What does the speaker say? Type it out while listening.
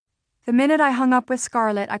The minute I hung up with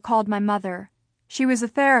Scarlett, I called my mother. She was a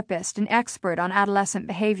therapist and expert on adolescent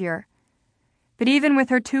behavior. But even with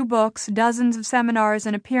her 2 books, dozens of seminars,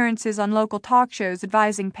 and appearances on local talk shows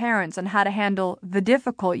advising parents on how to handle the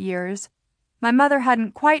difficult years, my mother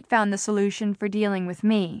hadn't quite found the solution for dealing with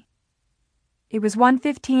me. It was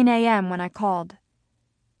 1:15 a.m. when I called.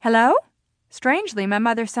 "Hello?" Strangely, my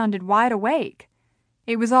mother sounded wide awake.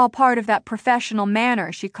 It was all part of that professional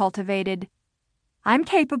manner she cultivated. "I'm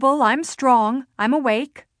capable, I'm strong, I'm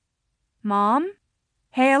awake." "Mom?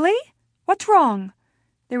 Haley? What's wrong?"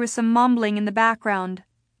 There was some mumbling in the background,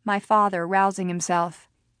 my father rousing himself.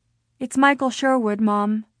 "It's Michael Sherwood,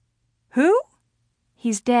 Mom." "Who?"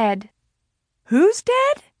 "He's dead." "Who's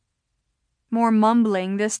dead?" More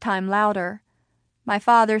mumbling, this time louder. My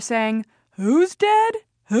father saying, "Who's dead?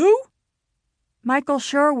 Who?" "Michael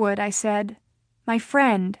Sherwood," I said. "My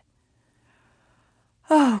friend."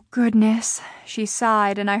 "Oh, goodness," she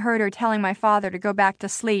sighed, and I heard her telling my father to go back to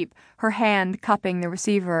sleep, her hand cupping the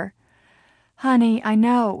receiver. "Honey, I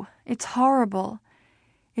know. It's horrible.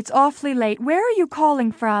 It's awfully late. Where are you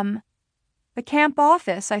calling from?" "The camp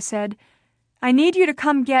office," I said. "I need you to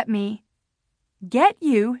come get me." "Get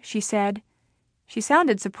you?" she said. She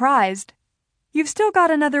sounded surprised. "You've still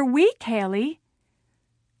got another week, Haley."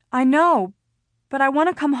 "I know, but I want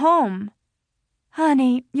to come home."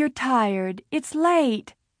 "Honey, you're tired. It's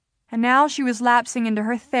late." And now she was lapsing into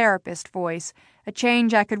her therapist voice, a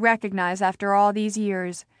change I could recognize after all these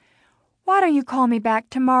years. "Why don't you call me back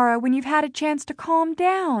tomorrow when you've had a chance to calm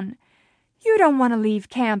down? You don't want to leave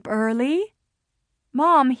camp early."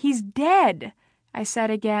 "Mom, he's dead," I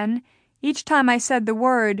said again. Each time I said the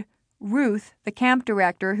word, Ruth, the camp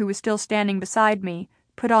director, who was still standing beside me,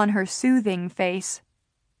 put on her soothing face.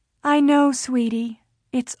 "I know, sweetie.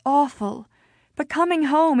 It's awful. But coming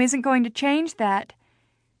home isn't going to change that.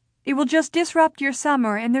 It will just disrupt your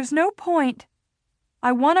summer, and there's no point."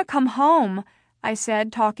 "I want to come home," I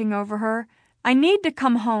said, talking over her. "I need to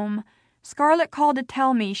come home. Scarlett called to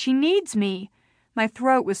tell me. She needs me." My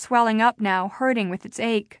throat was swelling up now, hurting with its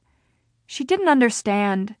ache. She didn't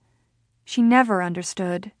understand. She never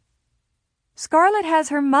understood. "Scarlett has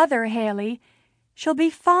her mother, Haley. She'll be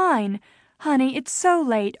fine. Honey, it's so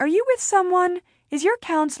late. Are you with someone? Is your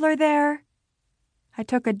counselor there?" I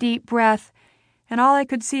took a deep breath, and all I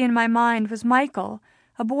could see in my mind was Michael,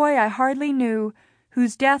 a boy I hardly knew,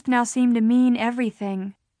 whose death now seemed to mean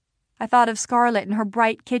everything. I thought of Scarlett in her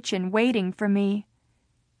bright kitchen waiting for me.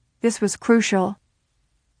 This was crucial.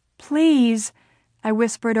 "Please," I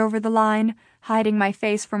whispered over the line, hiding my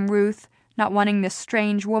face from Ruth, not wanting this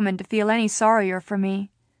strange woman to feel any sorrier for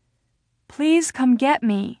me. "Please come get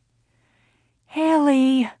me."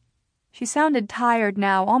 "Haley." She sounded tired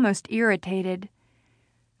now, almost irritated.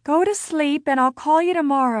 "Go to sleep and I'll call you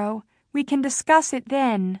tomorrow. We can discuss it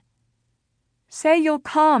then." "Say you'll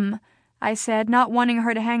come," I said, not wanting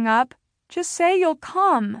her to hang up. "Just say you'll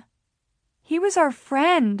come." "He was our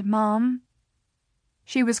friend, Mom."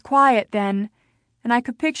 She was quiet then, and I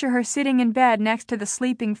could picture her sitting in bed next to the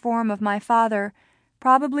sleeping form of my father,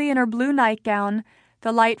 probably in her blue nightgown,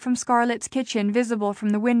 the light from Scarlett's kitchen visible from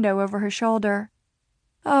the window over her shoulder.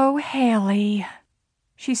 "Oh, Haley,"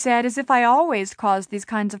 she said, as if I always caused these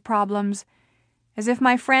kinds of problems, as if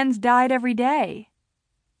my friends died every day.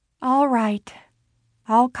 "All right,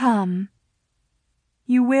 I'll come."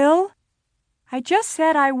 "You will?" "I just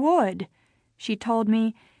said I would," she told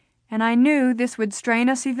me, and I knew this would strain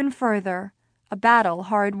us even further, a battle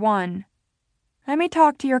hard won. "Let me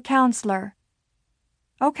talk to your counselor."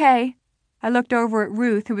 "Okay." I looked over at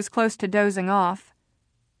Ruth, who was close to dozing off.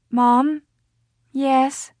 "Mom?"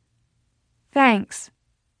 "Yes." "Thanks."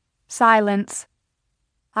 Silence.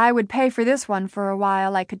 I would pay for this one for a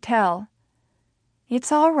while, I could tell.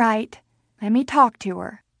 "It's all right. Let me talk to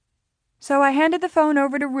her." So I handed the phone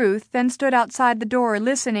over to Ruth, then stood outside the door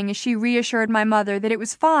listening as she reassured my mother that it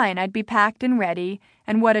was fine, I'd be packed and ready,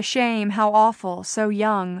 and what a shame, how awful, so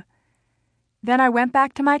young. Then I went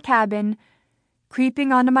back to my cabin,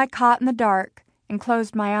 creeping onto my cot in the dark, and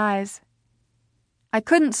closed my eyes. I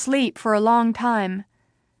couldn't sleep for a long time.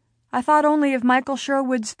 I thought only of Michael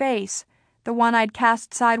Sherwood's face, the one I'd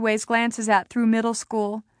cast sideways glances at through middle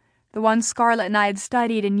school, the one Scarlett and I had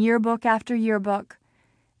studied in yearbook after yearbook,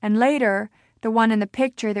 and later, the one in the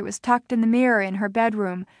picture that was tucked in the mirror in her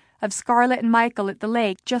bedroom of Scarlett and Michael at the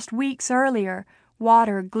lake just weeks earlier,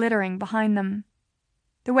 water glittering behind them.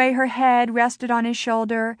 The way her head rested on his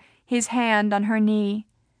shoulder, his hand on her knee.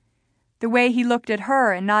 The way he looked at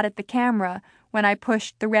her and not at the camera when I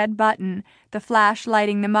pushed the red button, the flash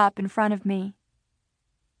lighting them up in front of me.